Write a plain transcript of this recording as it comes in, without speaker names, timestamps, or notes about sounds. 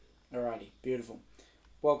Alrighty, beautiful.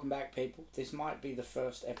 Welcome back, people. This might be the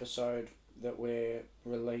first episode that we're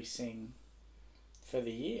releasing for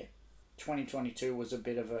the year. 2022 was a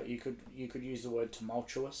bit of a, you could use the word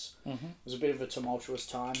tumultuous. Mm-hmm. It was a bit of a tumultuous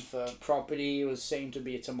time for property. It seemed to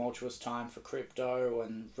be a tumultuous time for crypto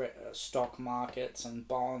and stock markets and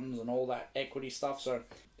bonds and all that equity stuff. So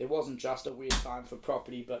it wasn't just a weird time for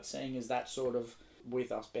property, but seeing as that sort of,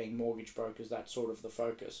 with us being mortgage brokers, that's sort of the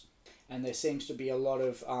focus. And there seems to be a lot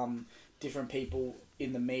of different people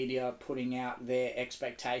in the media putting out their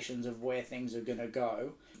expectations of where things are going to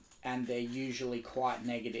go, and they're usually quite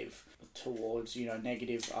negative towards,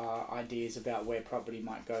 negative ideas about where property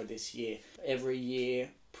might go this year. Every year,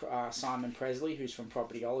 Simon Presley, who's from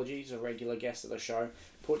Propertyology, he's a regular guest of the show,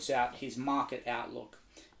 puts out his market outlook,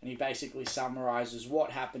 and he basically summarizes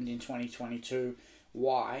what happened in 2022,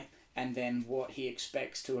 why, and then what he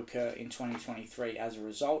expects to occur in 2023 as a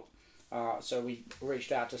result. So we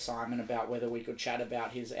reached out to Simon about whether we could chat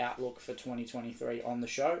about his outlook for 2023 on the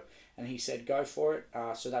show, and he said go for it.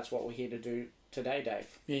 So that's what we're here to do today,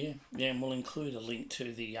 Dave. Yeah, and we'll include a link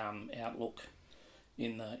to the outlook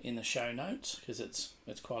in the show notes, because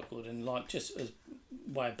it's quite good. And like, just as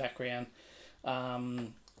way of background,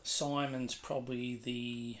 Simon's probably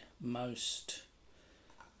the most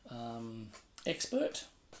expert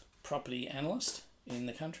property analyst in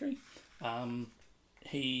the country.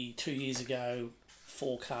 He 2 years ago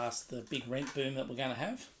forecast the big rent boom that we're going to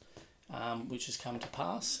have, which has come to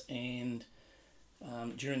pass, and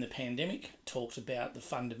during the pandemic talked about the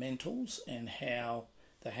fundamentals and how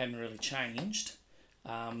they hadn't really changed,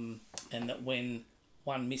 and that when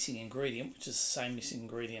one missing ingredient, which is the same missing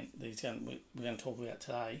ingredient that we're going to talk about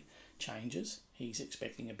today, changes, he's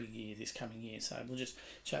expecting a big year this coming year. So we'll just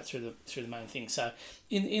chat through the main things. So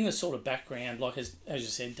in the sort of background, like as you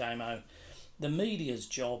said, Damo, the media's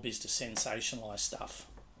job is to sensationalise stuff.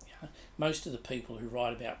 Most of the people who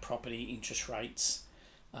write about property, interest rates,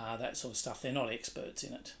 that sort of stuff, they're not experts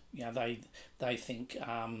in it. They think,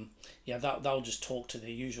 they'll just talk to their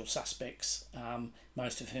usual suspects,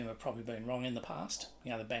 most of whom have probably been wrong in the past.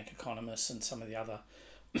 The bank economists and some of the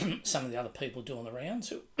other people doing the rounds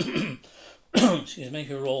who, excuse me,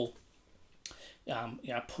 who are all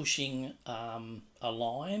pushing a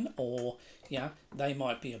line, or they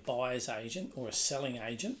might be a buyer's agent or a selling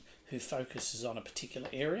agent who focuses on a particular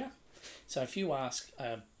area. So if you ask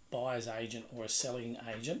a buyer's agent or a selling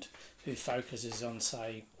agent who focuses on,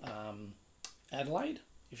 say, Adelaide,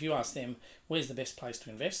 if you ask them where's the best place to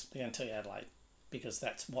invest, they're going to tell you Adelaide, because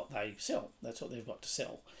that's what they sell. That's what they've got to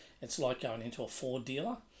sell. It's like going into a Ford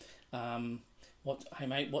dealer. Hey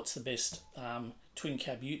mate, what's the best twin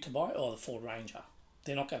cab ute to buy? Or the Ford Ranger.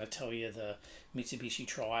 They're not going to tell you the Mitsubishi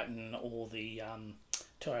Triton or the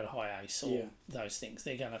Toyota Hiace or those things.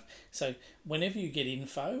 They're going to. So whenever you get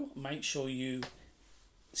info, make sure you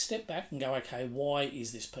step back and go, okay, why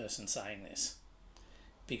is this person saying this?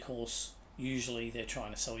 Because usually they're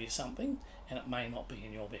trying to sell you something, and it may not be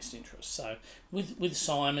in your best interest. So with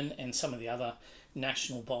Simon and some of the other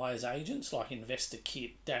national buyers agents like Investor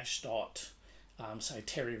Kit, Dashdot, say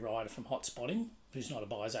Terry Ryder from Hot Spotting, who's not a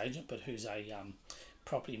buyer's agent but who's a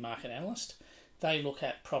property market analyst, they look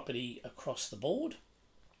at property across the board.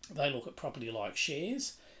 They look at property like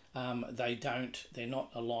shares. They're not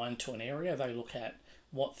aligned to an area. They look at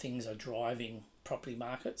what things are driving property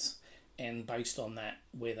markets, and based on that,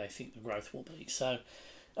 where they think the growth will be. So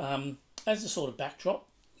as a sort of backdrop,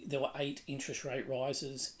 there were 8 interest rate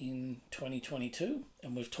rises in 2022,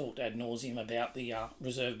 and we've talked ad nauseum about the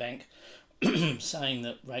Reserve Bank saying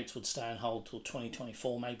that rates would stay on hold till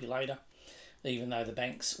 2024, maybe later, even though the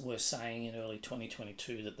banks were saying in early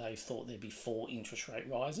 2022 that they thought there'd be 4 interest rate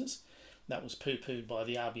rises. That was poo-pooed by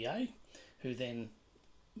the RBA, who then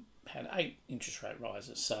had 8 interest rate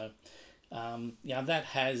rises. So that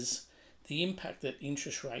has the impact that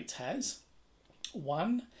interest rates has.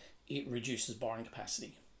 One, it reduces borrowing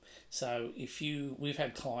capacity. So we've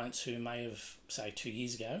had clients who may have, say 2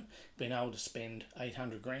 years ago, been able to spend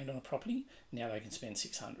 800 grand on a property. Now they can spend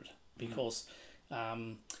 600, because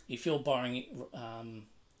if you're borrowing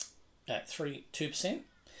at 2%,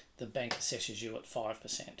 the bank assesses you at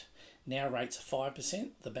 5%. Now rates are 5%,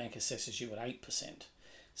 the bank assesses you at 8%.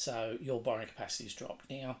 So your borrowing capacity has dropped.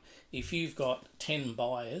 Now, if you've got 10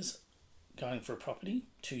 buyers going for a property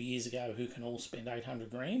 2 years ago who can all spend 800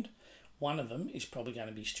 grand, one of them is probably going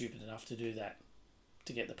to be stupid enough to do that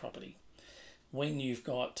to get the property. When you've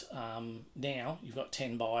got now you've got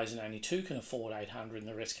 10 buyers and only 2 can afford 800 and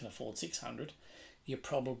the rest can afford 600, you're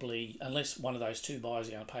probably, unless one of those 2 buyers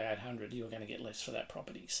are going to pay 800, you're going to get less for that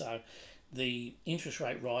property. So the interest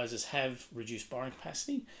rate rises have reduced borrowing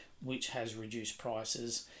capacity. which has reduced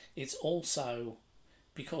prices. It's also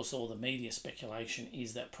because all the media speculation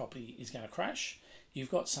is that property is going to crash.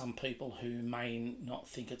 You've got some people who may not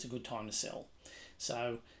think it's a good time to sell.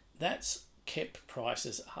 So that's kept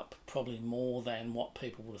prices up probably more than what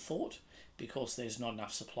people would have thought, because there's not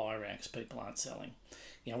enough supply around because people aren't selling.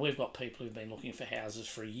 We've got people who've been looking for houses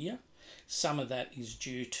for a year. Some of that is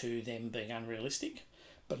due to them being unrealistic,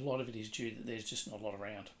 but a lot of it is due that there's just not a lot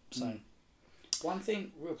around. So, one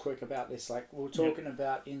thing real quick about this, like we're talking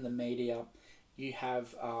about in the media, you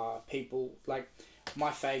have people, like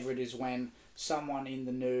my favourite is when someone in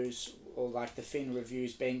the news or like the Fin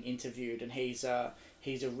Review's being interviewed, and he's a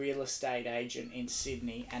real estate agent in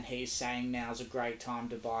Sydney, and he's saying now's a great time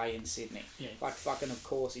to buy in Sydney. Yeah. Like fucking of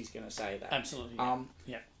course he's going to say that. Absolutely.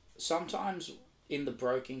 Yeah. Sometimes in the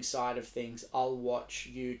broking side of things, I'll watch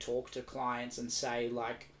you talk to clients and say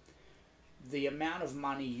like, the amount of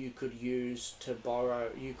money you could have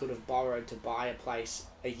borrowed to buy a place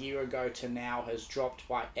a year ago to now has dropped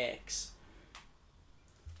by X.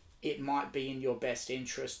 It might be in your best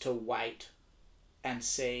interest to wait and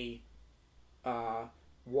see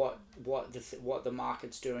what the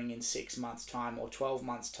market's doing in 6 months' time or 12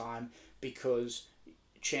 months' time, because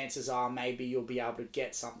chances are maybe you'll be able to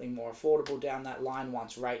get something more affordable down that line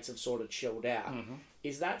once rates have sort of chilled out. Mm-hmm.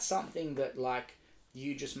 Is that something that like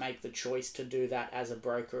you just make the choice to do that as a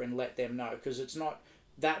broker and let them know? Because it's not,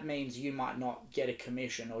 that means you might not get a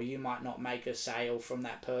commission or you might not make a sale from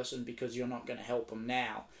that person because you're not going to help them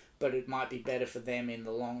now, but it might be better for them in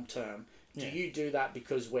the long term. Do you do that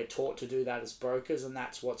because we're taught to do that as brokers and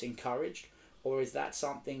that's what's encouraged? Or is that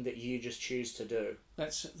something that you just choose to do?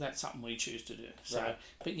 That's something we choose to do. So, right.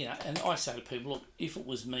 But and I say to people, look, if it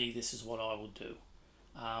was me, this is what I would do.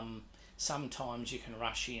 Sometimes you can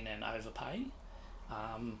rush in and overpay.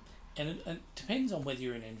 And it depends on whether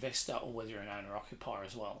you're an investor or whether you're an owner-occupier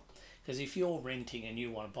as well. Because if you're renting and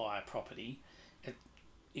you want to buy a property,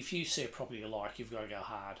 if you see a property you like, you've got to go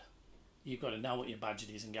hard. You've got to know what your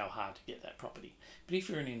budget is and go hard to get that property. But if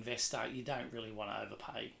you're an investor, you don't really want to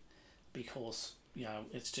overpay, because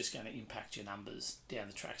it's just going to impact your numbers down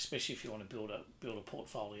the track, especially if you want to build a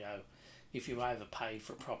portfolio. If you overpay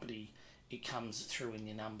for a property, it comes through in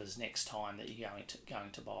your numbers next time that you're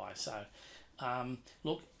going to buy. So,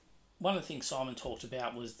 look, one of the things Simon talked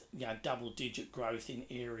about was double-digit growth in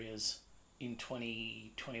areas in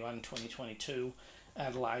 2021, 2022,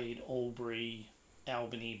 Adelaide, Albury,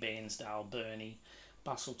 Albany, Bairnsdale, Burnie,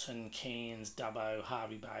 Busselton, Cairns, Dubbo,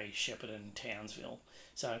 Hervey Bay, Shepparton, Townsville.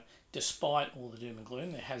 So despite all the doom and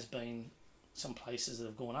gloom, there has been some places that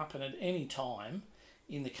have gone up, and at any time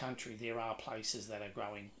in the country there are places that are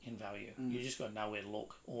growing in value. You just got to know where to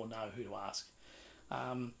look or know who to ask.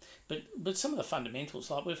 But some of the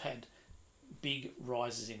fundamentals, like we've had big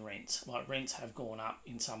rises in rents. Like rents have gone up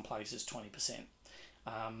in some places 20%.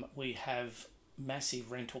 We have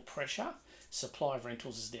massive rental pressure. Supply of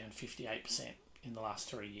rentals is down 58% in the last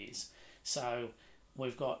 3 years. So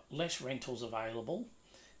we've got less rentals available,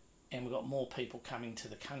 and we've got more people coming to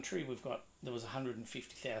the country. There was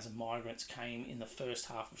 150,000 migrants came in the first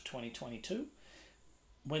half of 2022.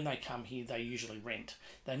 When they come here, they usually rent.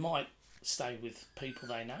 They might stay with people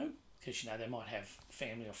they know, because they might have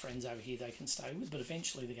family or friends over here they can stay with, but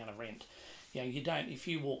eventually they're going to rent. You don't, if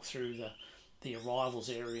you walk through the arrivals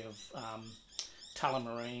area of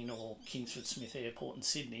Tullamarine or Kingsford Smith Airport in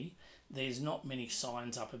Sydney, there's not many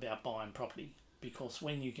signs up about buying property, because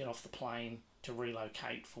when you get off the plane to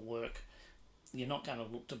relocate for work, you're not going to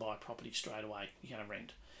look to buy property straight away. You're going to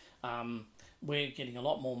rent. We're getting a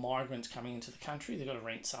lot more migrants coming into the country. They've got to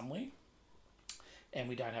rent somewhere, and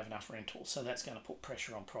we don't have enough rentals, so that's going to put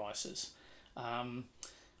pressure on prices.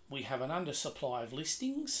 We have an undersupply of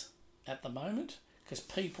listings at the moment because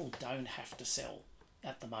people don't have to sell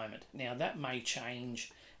at the moment. Now that may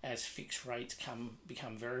change as fixed rates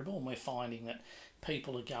become variable, and we're finding that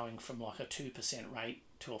people are going from like a 2% rate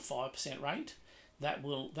to a 5% rate. That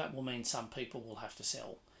will mean some people will have to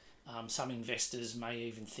sell. Some investors may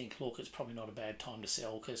even think, look, it's probably not a bad time to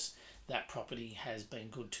sell because that property has been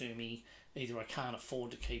good to me. Either I can't afford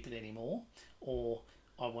to keep it anymore, or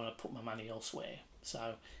I want to put my money elsewhere.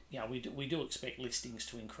 So, we do expect listings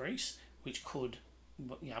to increase, which could,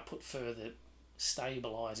 put further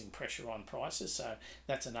stabilising pressure on prices. So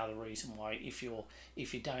that's another reason why if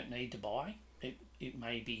you don't need to buy, it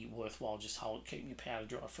may be worthwhile just keeping your powder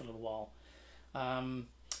dry for a little while.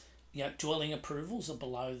 Dwelling approvals are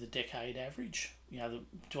below the decade average. The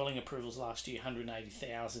dwelling approvals last year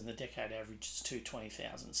 180,000. The decade average is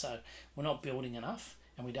 220,000. So we're not building enough,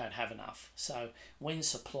 and we don't have enough. So when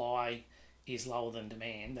supply is lower than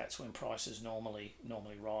demand, that's when prices normally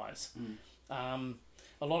rise.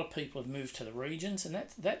 a lot of people have moved to the regions, and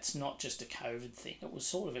that's not just a COVID thing. It was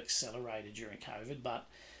sort of accelerated during COVID, but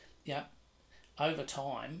yeah, over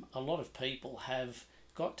time, a lot of people have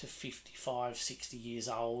got to 55, 60 years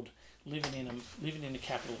old, living in a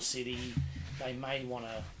capital city. They may want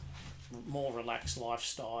a more relaxed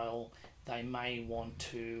lifestyle. They may want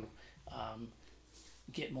to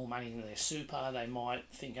get more money into their super. They might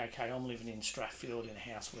think, okay, I'm living in Strathfield in a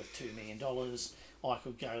house worth $2 million. I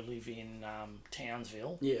could go live in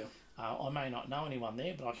Townsville. Yeah. I may not know anyone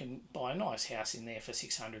there, but I can buy a nice house in there for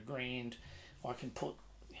 $600,000. I can put,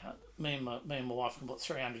 me and my wife can put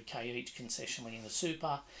 $300K each concessionally in the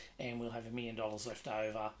super, and we'll have $1 million left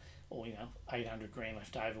over, or $800,000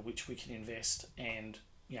 left over, which we can invest, and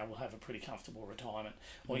we'll have a pretty comfortable retirement.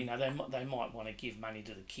 Or they might want to give money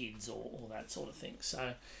to the kids or that sort of thing.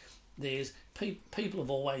 So there's people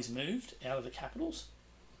have always moved out of the capitals,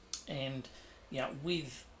 and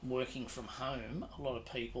with working from home, a lot of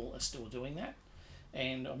people are still doing that.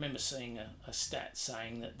 And I remember seeing a stat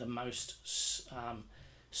saying that the most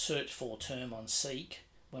searched for term on Seek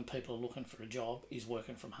when people are looking for a job is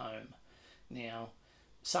working from home. Now,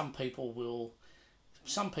 some people will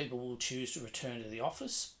choose to return to the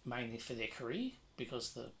office mainly for their career,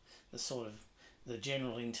 because the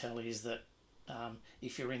general intel is that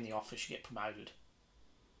if you're in the office you get promoted.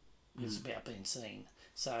 It's about being seen.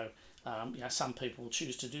 So some people will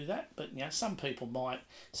choose to do that, but some people might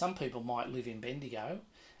live in Bendigo,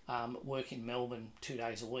 work in Melbourne 2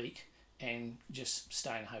 days a week, and just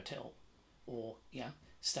stay in a hotel, or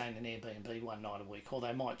stay in an Airbnb 1 night a week, or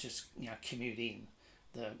they might just commute in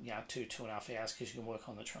the 2.5 hours because you can work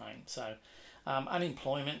on the train. So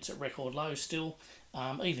unemployment's at record low still,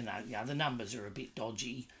 even though the numbers are a bit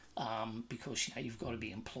dodgy, because you've got to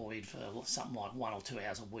be employed for something like 1 or 2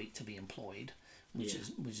 hours a week to be employed, which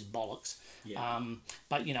is bollocks. Yeah.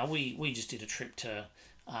 But we just did a trip to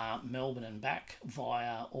Melbourne and back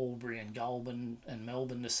via Albury and Goulburn and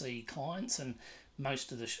Melbourne to see clients, and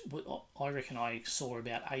most of I reckon I saw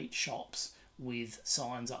about 8 shops with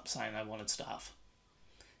signs up saying they wanted staff.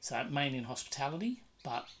 So mainly in hospitality,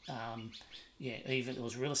 but even it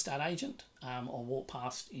was a real estate agent. I walked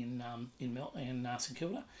past in St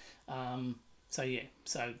Kilda.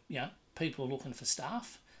 People are looking for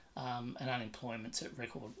staff, and unemployment's at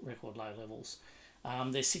record low levels.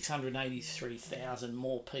 There's 683,000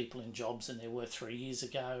 more people in jobs than there were 3 years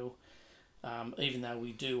ago, even though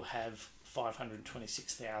we do have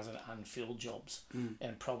 526,000 unfilled jobs,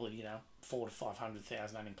 and probably 400,000 to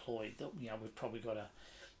 500,000 unemployed. That we've probably got to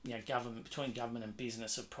government and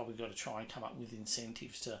business have probably got to try and come up with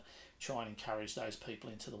incentives to try and encourage those people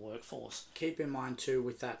into the workforce. Keep in mind too,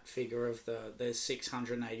 with that figure of there's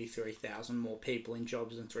 683,000 more people in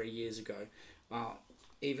jobs than 3 years ago.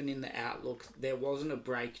 Even in the outlook, there wasn't a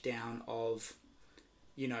breakdown of,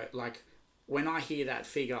 when I hear that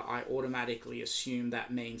figure, I automatically assume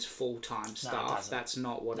that means full-time staff. That's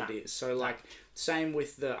not what it is. So same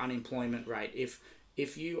with the unemployment rate.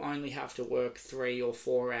 If you only have to work 3 or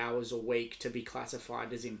 4 hours a week to be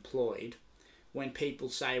classified as employed, when people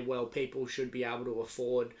say, well, people should be able to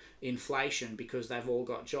afford inflation because they've all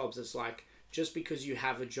got jobs, it's like, just because you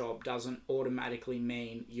have a job doesn't automatically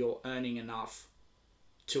mean you're earning enough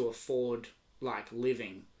to afford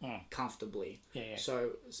living comfortably. Yeah.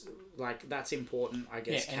 So that's important, I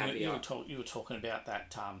guess. Yeah, and you were talking about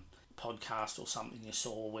that podcast or something you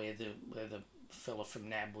saw where the fella from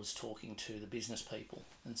NAB was talking to the business people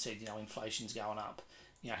and said, inflation's going up.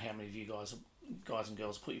 How many of you guys and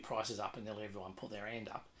girls put your prices up? And nearly everyone put their hand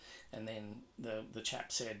up. And then the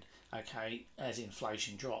chap said, okay, as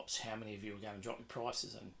inflation drops, how many of you are going to drop your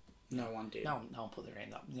prices? And no one did. No one put their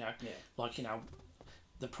hand up.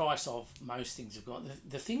 The price of most things have gone.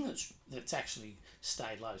 The thing that's actually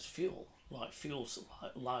stayed low is fuel. Fuel's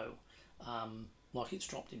low. It's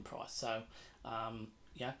dropped in price. So,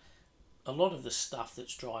 a lot of the stuff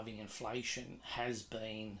that's driving inflation has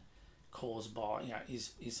been caused by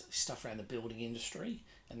is stuff around the building industry,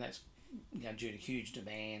 and that's due to huge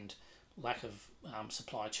demand, lack of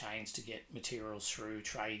supply chains to get materials through,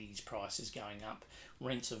 tradies prices going up,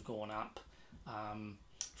 rents have gone up,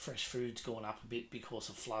 fresh food's gone up a bit because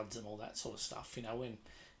of floods and all that sort of stuff. When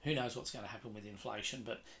who knows what's going to happen with inflation,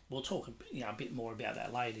 but we'll talk a bit more about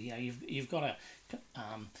that later. You've got to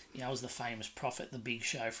as the famous prophet, the Big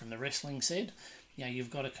Show from the wrestling said, you've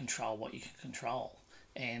got to control what you can control,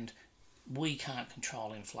 and we can't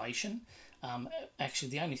control inflation. Actually,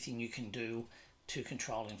 the only thing you can do to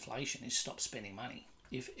control inflation is stop spending money.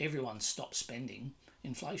 If everyone stopped spending,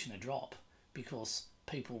 inflation would drop, because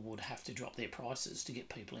people would have to drop their prices to get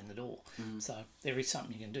people in the door. So there is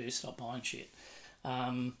something you can do. Stop buying shit.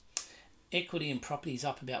 equity in property is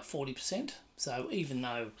up about 40%. So even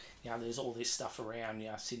though there's all this stuff around,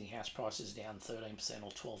 Sydney house prices down 13%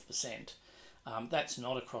 or 12%, that's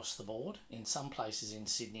not across the board. In some places in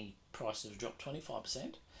Sydney, prices have dropped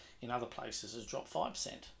 25%. In other places, it's dropped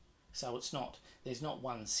 5%. So there's not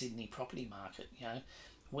one Sydney property market.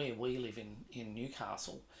 Where we live in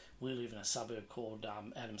Newcastle, we live in a suburb called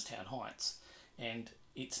Adamstown Heights, and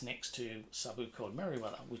it's next to a suburb called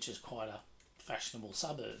Merewether, which is quite a fashionable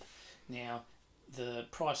suburb. Now, the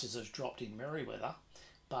prices have dropped in Merewether,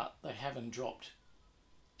 but they haven't dropped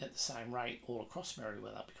at the same rate all across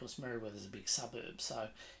Merewether, because Merewether is a big suburb. So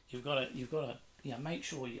you've got to make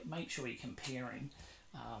sure you're comparing.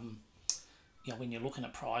 When you're looking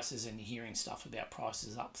at prices and you're hearing stuff about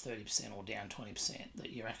prices up 30% or down 20%,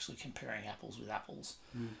 that you're actually comparing apples with apples.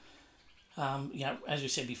 As we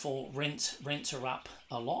said before, rents are up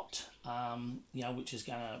a lot. Which is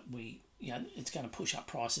it's going to push up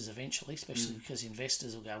prices eventually, especially because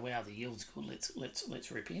investors will go, wow, the yield's good.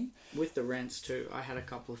 Let's rip in. With the rents too, I had a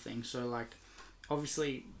couple of things. So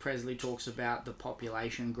obviously Presley talks about the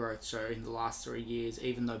population growth. So in the last 3 years,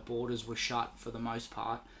 even though borders were shut for the most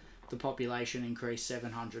part, the population increased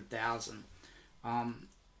 700,000.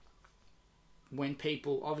 When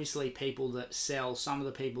people that sell, some of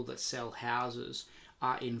the people that sell houses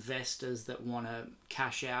are investors that want to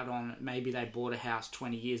cash out on it. Maybe they bought a house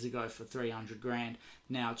 20 years ago for 300 grand.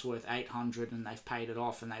 Now it's worth 800 and they've paid it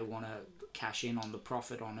off and they want to cash in on the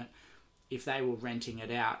profit on it. If they were renting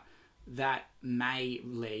it out, that may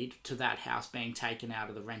lead to that house being taken out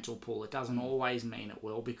of the rental pool. It doesn't always mean it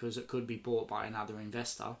will, because it could be bought by another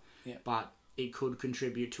investor, but it could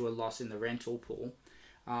contribute to a loss in the rental pool.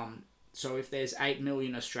 So if there's 8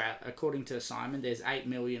 million according to Simon, there's 8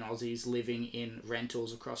 million Aussies living in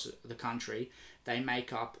rentals across the country. They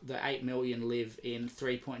make up, the 8 million live in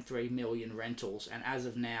 3.3 million rentals. And as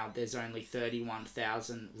of now, there's only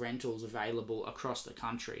 31,000 rentals available across the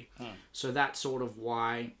country. So that's sort of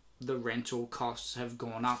why the rental costs have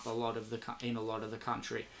gone up in a lot of the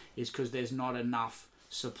country, is because there's not enough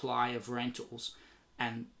supply of rentals.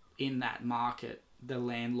 And in that market, the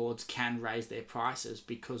landlords can raise their prices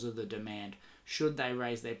because of the demand. Should they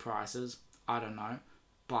raise their prices? I don't know,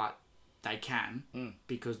 but they can,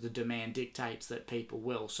 because the demand dictates that people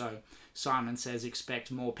will. So Simon says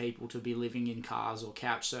expect more people to be living in cars or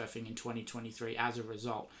couch surfing in 2023 as a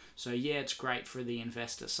result. So it's great for the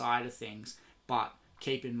investor side of things, but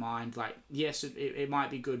keep in mind, yes, it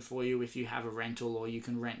might be good for you if you have a rental or you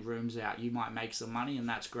can rent rooms out. You might make some money and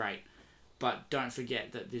that's great. But don't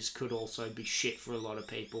forget that this could also be shit for a lot of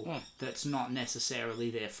people. That's not necessarily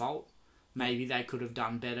their fault. Maybe they could have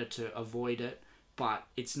done better to avoid it, but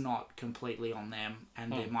it's not completely on them,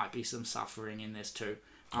 and there might be some suffering in this too.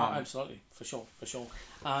 Absolutely, for sure.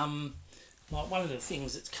 One of the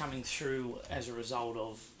things that's coming through as a result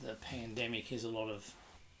of the pandemic is a lot of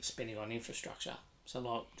spending on infrastructure.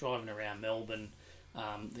 So driving around Melbourne,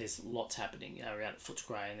 there's lots happening. Around at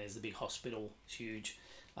Footscray, and there's the big hospital, it's huge.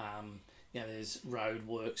 There's road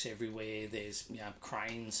works everywhere. There's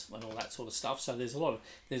cranes and all that sort of stuff. So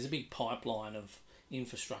there's a big pipeline of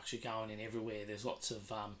infrastructure going in everywhere. There's lots of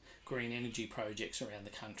green energy projects around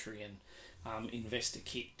the country, and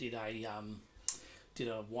InvestorKit did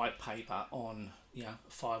a white paper on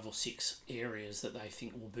 5 or 6 areas that they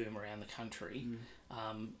think will boom around the country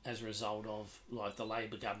as a result of the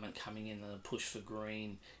Labor government coming in and the push for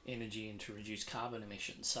green energy and to reduce carbon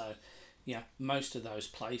emissions. So most of those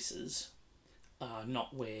places are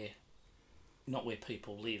not where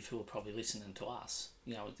people live who are probably listening to us.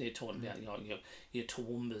 They're talking about your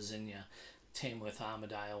Toowoomba's and your Tamworth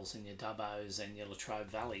Armadales and your Dubbos and your Latrobe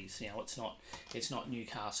Valleys. It's not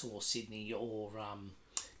Newcastle or Sydney or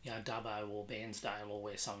Dubbo or Bairnsdale or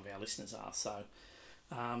where some of our listeners are. So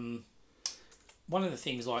one of the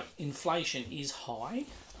things, inflation is high,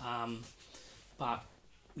 but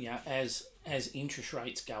as interest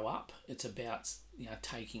rates go up, it's about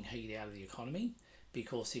taking heat out of the economy,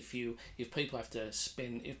 because if people have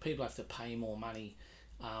to pay more money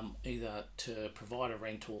either to provide a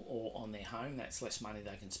rental or on their home, that's less money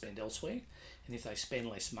they can spend elsewhere. And if they spend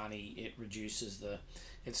less money, it reduces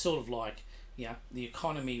it's sort of like the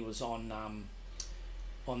economy was on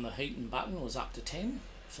the heat and button was up to 10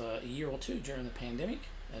 for a year or two during the pandemic,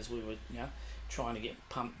 as we were trying to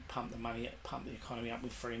pump the economy up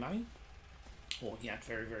with free money, or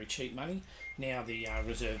very, very cheap money. Now the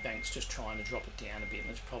Reserve Bank's just trying to drop it down a bit,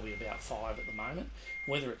 and it's probably about 5 at the moment.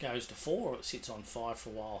 Whether it goes to 4 or it sits on 5 for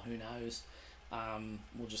a while, who knows?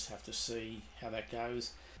 We'll just have to see how that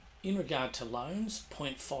goes. In regard to loans,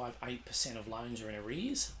 0.58% of loans are in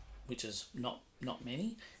arrears, which is not not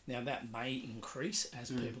many. Now that may increase as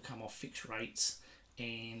people come off fixed rates,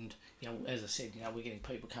 and as I said, we're getting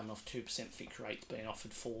people coming off 2% fixed rates being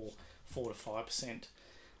offered 4 to 5%.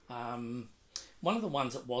 One of the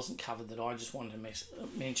ones that wasn't covered that I just wanted to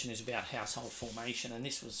mention is about household formation, and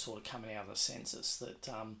this was sort of coming out of the census that,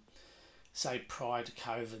 say, prior to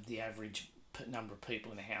COVID, the average number of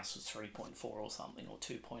people in a house was 3.4 or something, or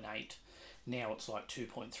 2.8. Now it's like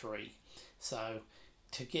 2.3. So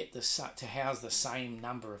to house the same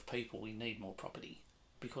number of people, we need more property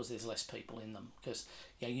because there's less people in them. Because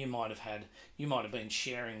you might have been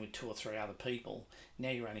sharing with 2 or 3 other people. Now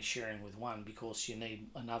you're only sharing with one because you need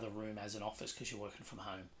another room as an office because you're working from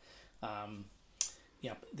home.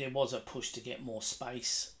 There was a push to get more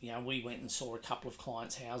space. We went and saw a couple of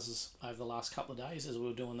clients' houses over the last couple of days as we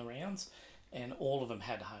were doing the rounds, and all of them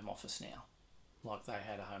had a home office now. Like they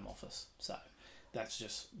had a home office. So that's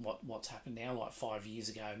just what's happened now. Like 5 years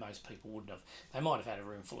ago, most people wouldn't have. They might have had a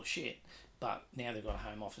room full of shit, but now they've got a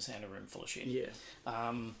home office and a room full of shit. Yeah.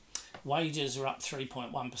 Wages are up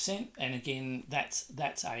 3.1%, and again,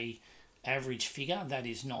 that's a average figure. That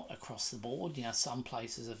is not across the board. Some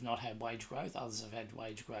places have not had wage growth. Others have had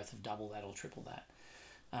wage growth of double that or triple that.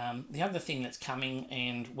 The other thing that's coming,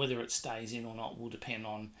 and whether it stays in or not, will depend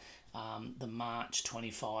on the March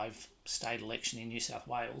 25 state election in New South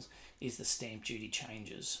Wales, is the stamp duty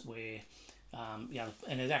changes, where,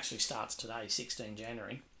 and it actually starts today, 16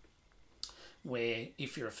 January, where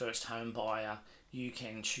if you're a first home buyer, you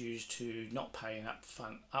can choose to not pay an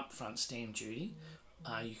upfront stamp duty.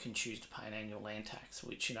 You can choose to pay an annual land tax,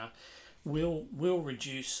 which will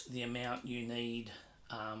reduce the amount you need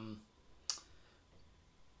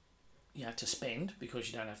to spend,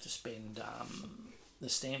 because you don't have to spend the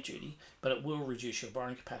stamp duty, but it will reduce your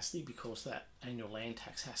borrowing capacity because that annual land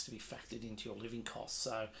tax has to be factored into your living costs.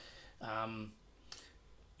 So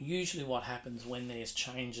usually what happens when there's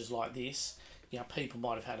changes like this, people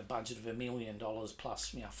might have had a budget of $1 million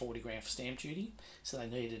plus 40 grand for stamp duty, so they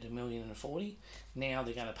needed $1,040,000. Now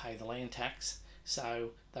they're going to pay the land tax,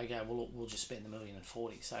 so they go, well, look, we'll just spend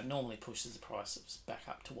 $1,040,000. So it normally pushes the prices back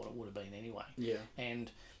up to what it would have been anyway. Yeah. And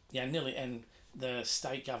and the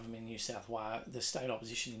state government in New South Wales, the state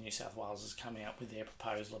opposition in New South Wales has come out with their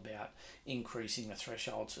proposal about increasing the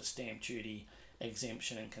thresholds for stamp duty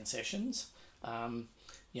exemption and concessions.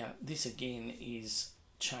 This again is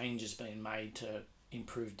changes being made to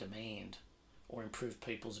improve demand or improve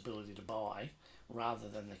people's ability to buy, rather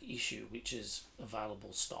than the issue, which is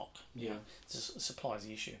available stock. Supply is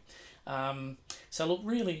the issue. So look,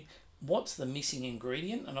 really, what's the missing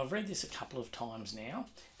ingredient? And I've read this a couple of times now,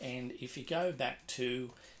 and if you go back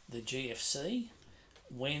to the GFC,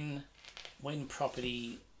 when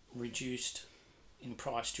property reduced in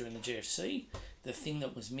price during the GFC, the thing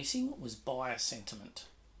that was missing was buyer sentiment.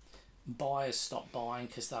 Buyers stopped buying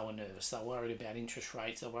because they were nervous. They were worried about interest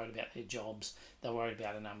rates. They were worried about their jobs. They were worried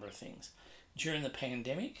about a number of things. During the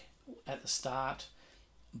pandemic, at the start,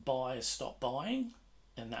 buyers stopped buying,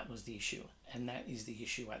 and that was the issue. And that is the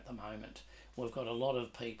issue at the moment. We've got a lot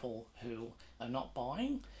of people who are not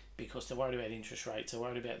buying because they're worried about interest rates. They're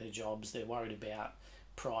worried about their jobs. They're worried about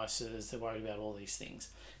prices. They're worried about all these things.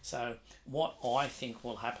 So what I think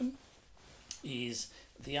will happen is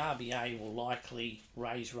the RBA will likely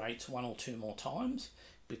raise rates 1 or 2 more times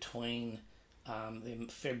between the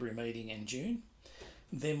February meeting and June.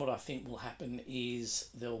 Then what I think will happen is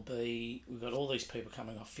we've got all these people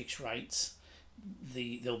coming off fixed rates.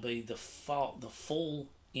 There'll be the full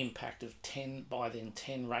impact of 10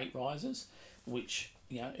 rate rises, which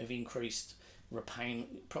have increased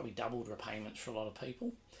repayment, probably doubled repayments for a lot of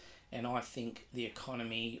people. And I think the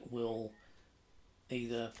economy will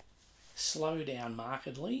either slow down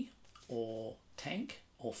markedly or tank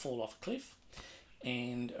or fall off a cliff.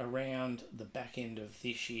 And around the back end of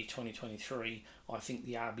this year, 2023, I think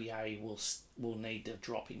the RBA will need to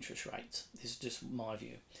drop interest rates. This is just my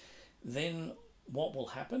view. Then what will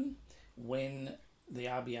happen when the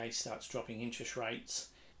RBA starts dropping interest rates?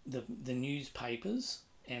 The newspapers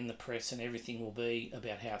and the press and everything will be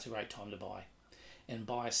about how it's a great time to buy, and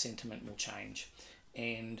buyer sentiment will change.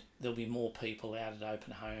 And there'll be more people out at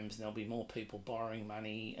open homes, and there'll be more people borrowing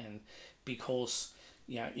money. And because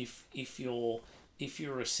if you're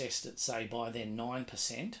assessed at, say, by then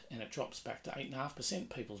 9% and it drops back to 8.5%,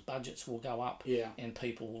 people's budgets will go up, and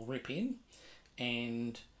people will rip in.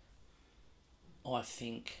 And I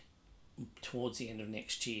think towards the end of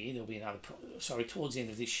next year, towards the end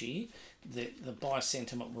of this year, the buyer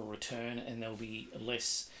sentiment will return, and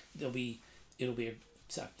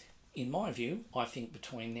so in my view, I think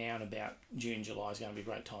between now and about June, July is going to be a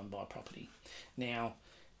great time to buy property. Now,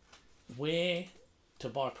 where to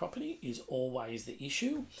buy property is always the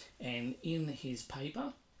issue. And in his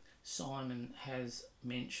paper, Simon has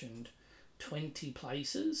mentioned 20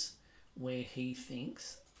 places where he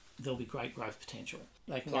thinks there'll be great growth potential.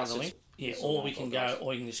 They can go to the link. Yeah, or we can go,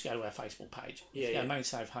 or you can just go to our Facebook page. If you go Money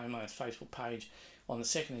Save Home Loans Facebook page, on the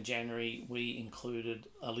 2nd of January, we included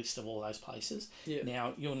a list of all those places. Yeah.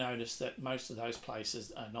 Now, you'll notice that most of those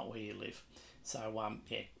places are not where you live. So,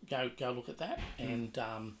 go look at that, and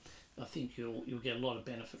I think you'll get a lot of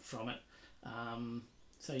benefit from it.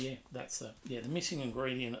 That's the missing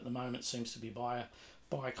ingredient at the moment seems to be buyer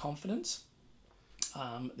confidence.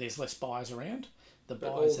 There's less buyers around. But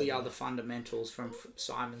all the other fundamentals from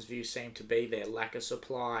Simon's view seem to be there. Lack of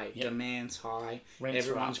supply, demand's high,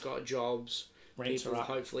 everyone's got jobs, people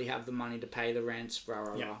hopefully have the money to pay the rents,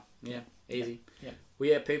 Yeah, easy. Yeah.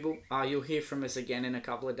 Well, people, you'll hear from us again in a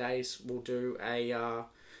couple of days. We'll do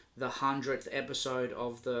the 100th episode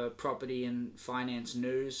of the Property and Finance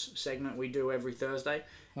News segment we do every Thursday.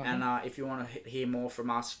 And if you want to hear more from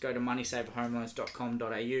us, go to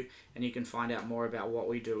moneysaverhomeloans.com.au and you can find out more about what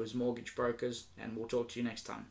we do as mortgage brokers, and we'll talk to you next time.